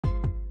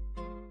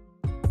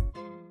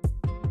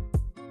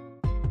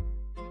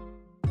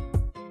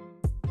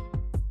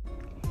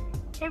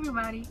Hey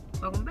everybody,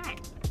 welcome back.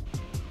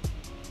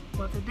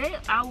 Well, today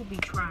I will be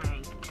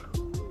trying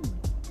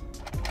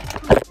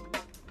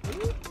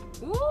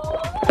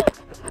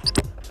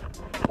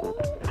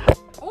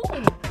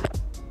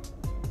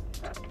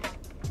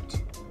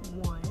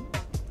one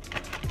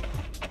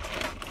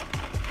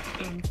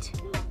and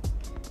two.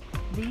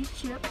 These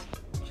chips,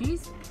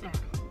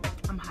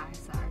 I'm high,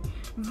 sorry.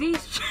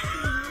 These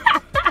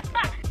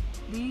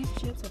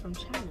chips are from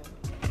China.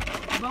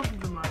 Both of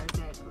them are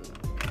exactly.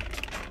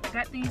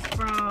 Got these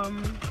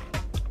from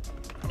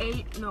I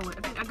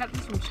think I got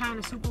these from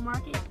China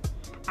Supermarket.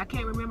 I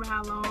can't remember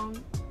how long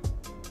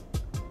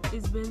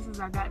it's been since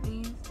I got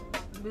these.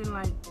 It's been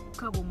like a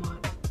couple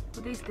months,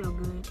 but they still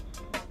good.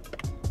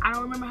 I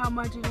don't remember how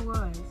much it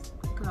was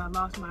because I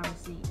lost my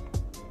receipt.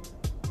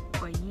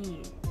 But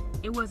yeah,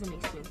 it wasn't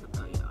expensive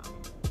though, y'all.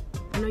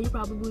 I know you're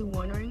probably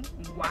wondering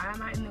why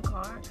am I in the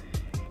car.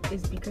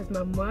 It's because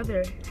my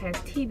mother has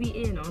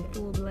TBN on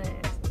full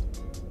blast.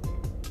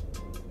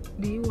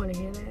 Do you want to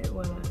hear that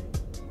while I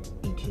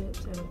eat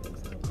chips? I don't think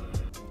so.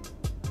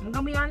 I'm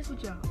gonna be honest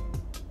with y'all.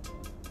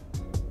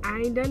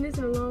 I ain't done this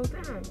in a long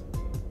time.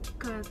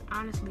 Cause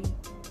honestly,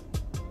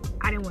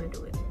 I didn't want to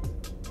do it.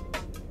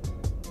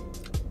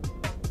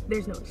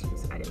 There's no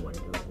excuse. I didn't want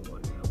to do it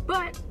anymore.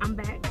 But I'm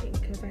back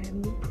because I have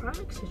new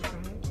products to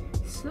try.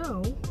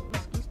 So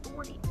let's get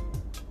started.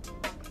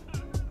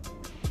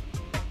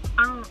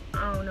 I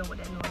don't know what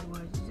that noise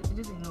was.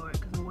 Just ignore it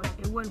because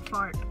it wasn't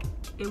fart.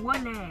 It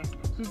wasn't ass.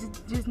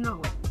 Just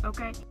know it,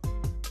 okay?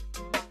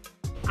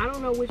 I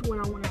don't know which one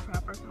I want to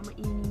try first. I'm gonna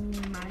eeny,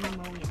 miny,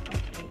 mo.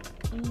 Okay.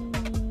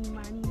 Eeny,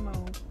 miny,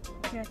 mo.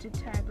 Catch a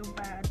tiger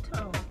by a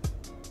toe.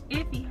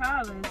 If he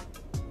hollers,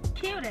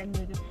 kill that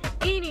nigga.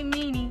 Eeny,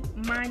 meeny,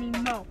 miny,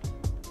 mo.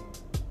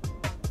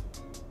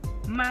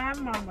 My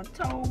mama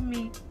told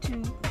me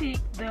to pick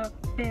the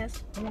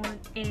best one,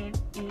 and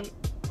it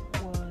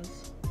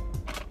was.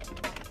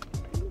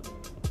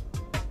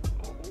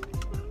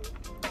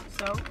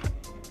 So,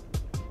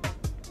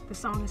 the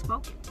song is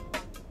spoken.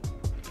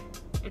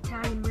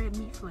 Italian red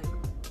meat flavor.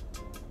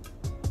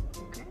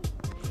 Okay.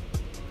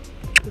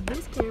 If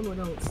this camera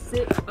don't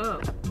sit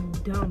up, you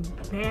dumb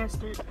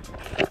bastard.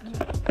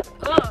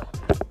 Ugh.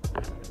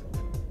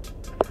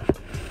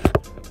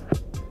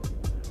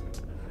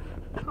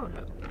 Hold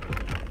up.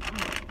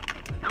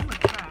 I'm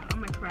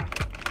gonna try.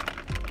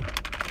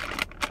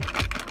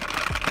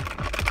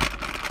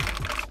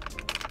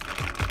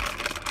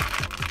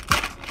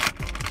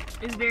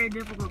 It's very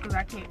difficult because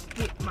I can't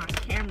get my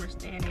camera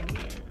stand in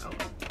here. Oh.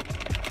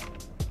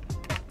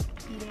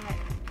 See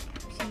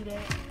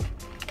that?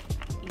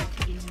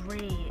 It is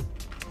red.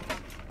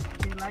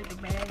 Just like the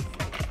bag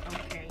said.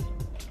 Okay.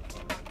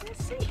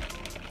 Let's see.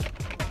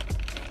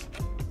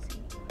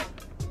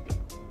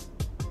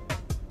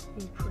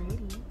 It's pretty.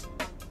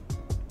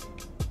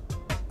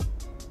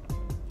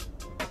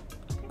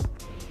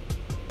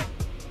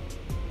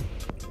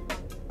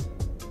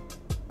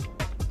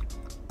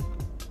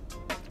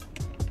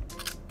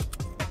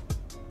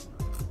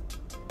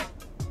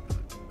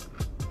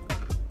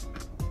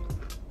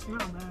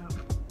 Not bad.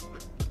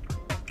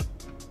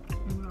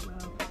 Not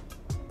bad.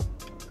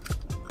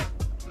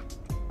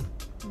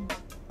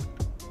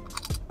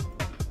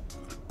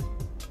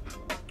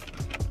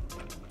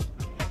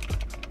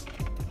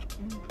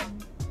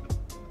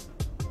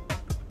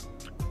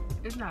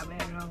 It's not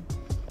bad at all.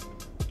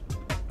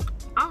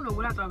 I don't know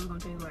what I thought it was gonna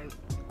taste like.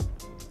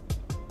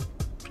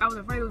 I was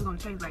afraid it was gonna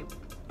taste like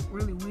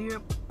really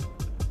weird,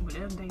 but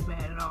it doesn't taste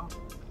bad at all.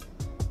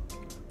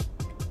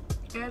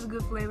 It has a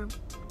good flavor.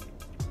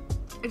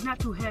 It's not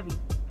too heavy.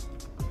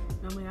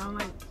 You know what I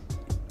mean?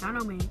 I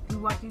know me. If you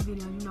watch these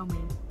videos, you know me.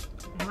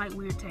 I don't like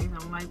weird taste. I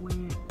don't like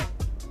weird,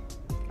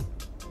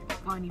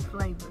 funny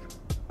flavors.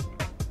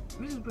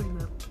 This is pretty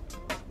good.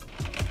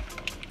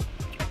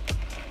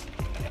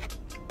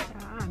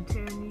 I'm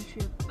tearing these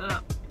chips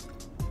up.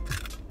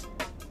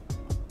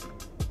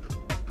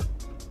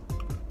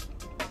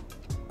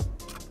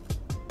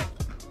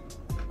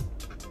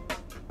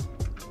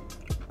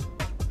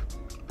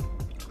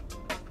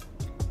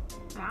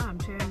 I'm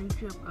tearing these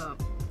chips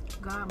up.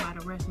 God might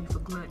arrest me for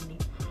gluttony.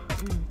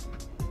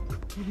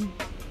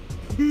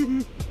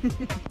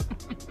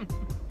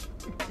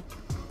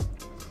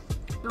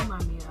 Don't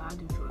mind me, I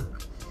do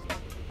drugs.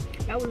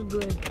 That was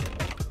good.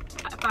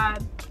 If I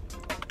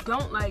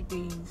don't like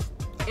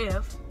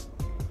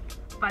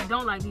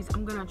these,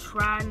 I'm gonna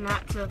try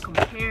not to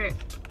compare it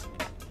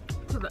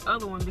to the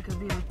other one because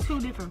these are two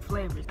different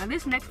flavors. Now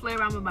this next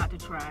flavor I'm about to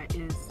try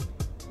is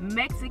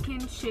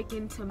Mexican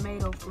chicken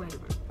tomato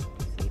flavor.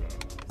 See that?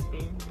 It's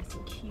very nice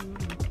and cute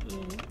and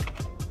pink.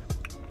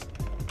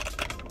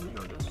 We're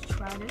gonna just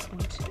try this one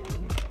too.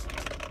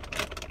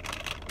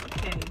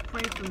 Okay,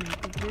 pray for me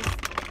because this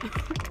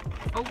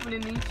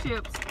opening these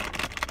chips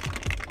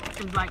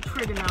is like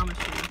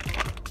trigonometry.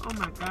 Oh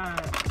my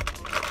god.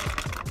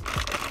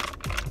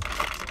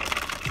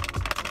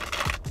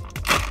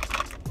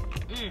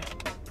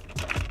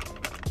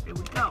 Here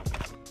we go.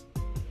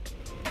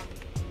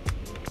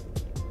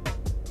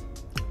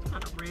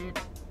 Kind of red.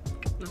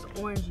 It's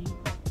orangey.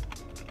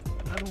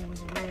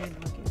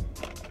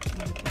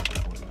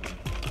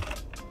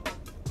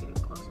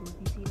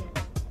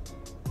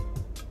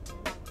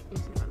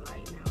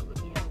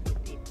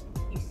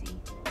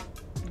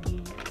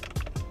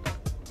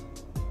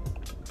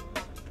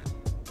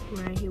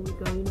 Right, here we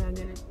go. I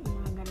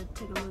gotta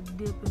take a little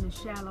dip in the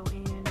shallow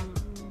end.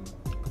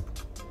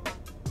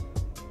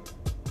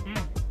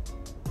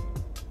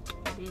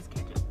 It is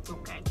ketchup. It's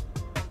okay.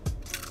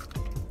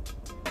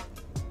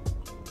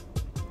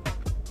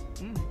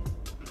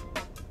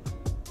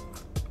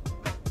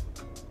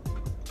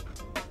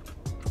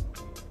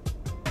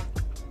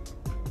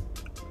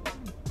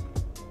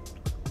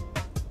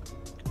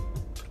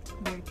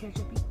 Very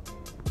ketchupy.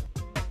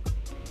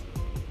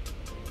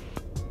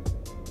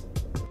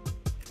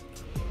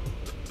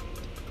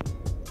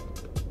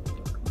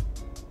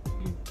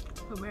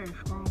 A very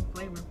strong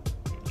flavor.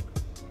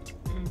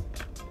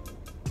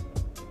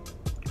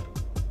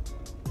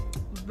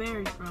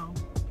 Very strong.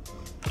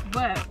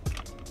 But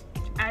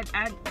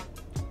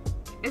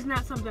it's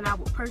not something I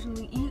would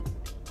personally eat.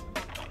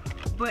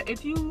 But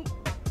if you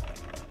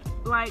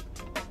like,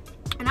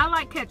 and I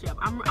like ketchup.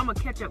 I'm a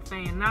ketchup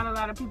fan. Not a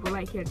lot of people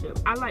like ketchup.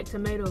 I like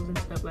tomatoes and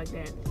stuff like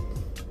that.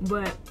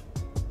 But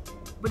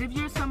if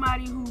you're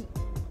somebody who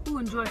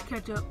enjoys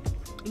ketchup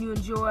and you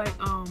enjoy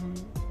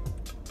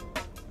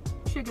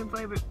chicken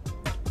flavor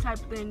type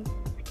thing,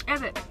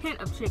 as a hint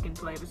of chicken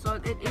flavor, so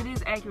it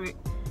is accurate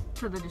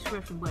to the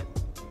description. But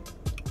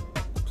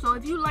so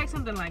if you like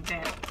something like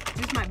that,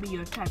 this might be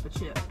your type of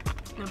chip.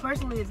 Now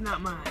personally, it's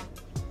not mine,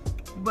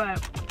 but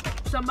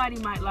somebody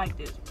might like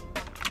this.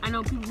 I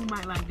know people who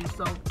might like this,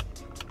 so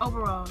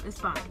overall, it's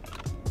fine.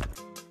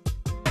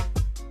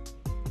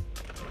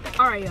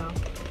 Alright, y'all.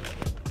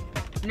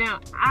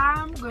 Now,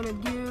 I'm gonna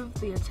give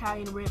the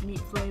Italian red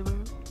meat flavor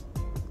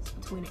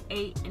between an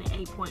 8 and an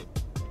 8.5,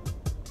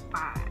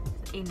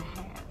 8.5.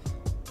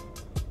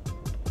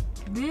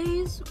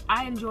 These,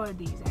 I enjoyed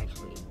these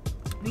actually.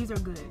 These are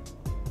good.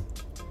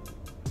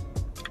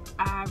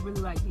 I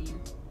really like these.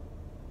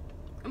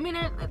 I mean,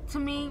 to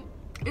me,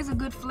 it's a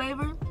good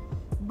flavor,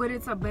 but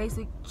it's a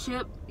basic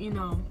chip, you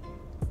know.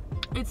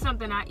 It's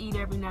something I eat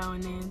every now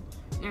and then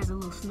as a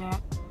little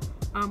snack.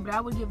 But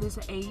I would give this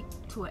an 8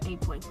 to an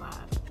 8.5.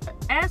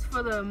 As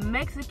for the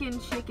Mexican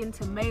chicken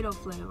tomato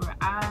flavor,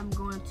 I'm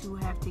going to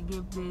have to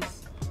give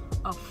this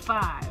a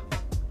 5.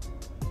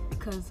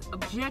 Because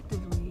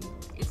objectively,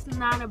 it's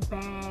not a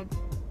bad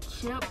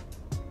chip,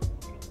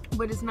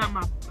 but it's not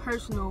my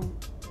personal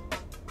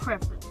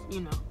preference,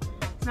 you know.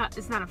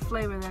 It's not a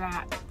flavor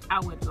that I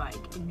would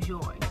like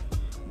enjoy.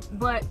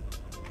 But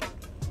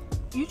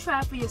you try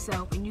it for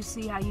yourself and you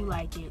see how you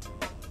like it.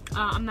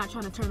 I'm not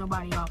trying to turn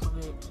nobody off of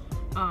it,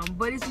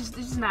 but it's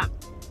just not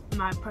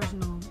my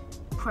personal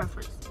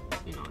preference,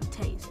 you know, and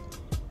taste.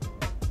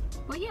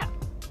 But yeah.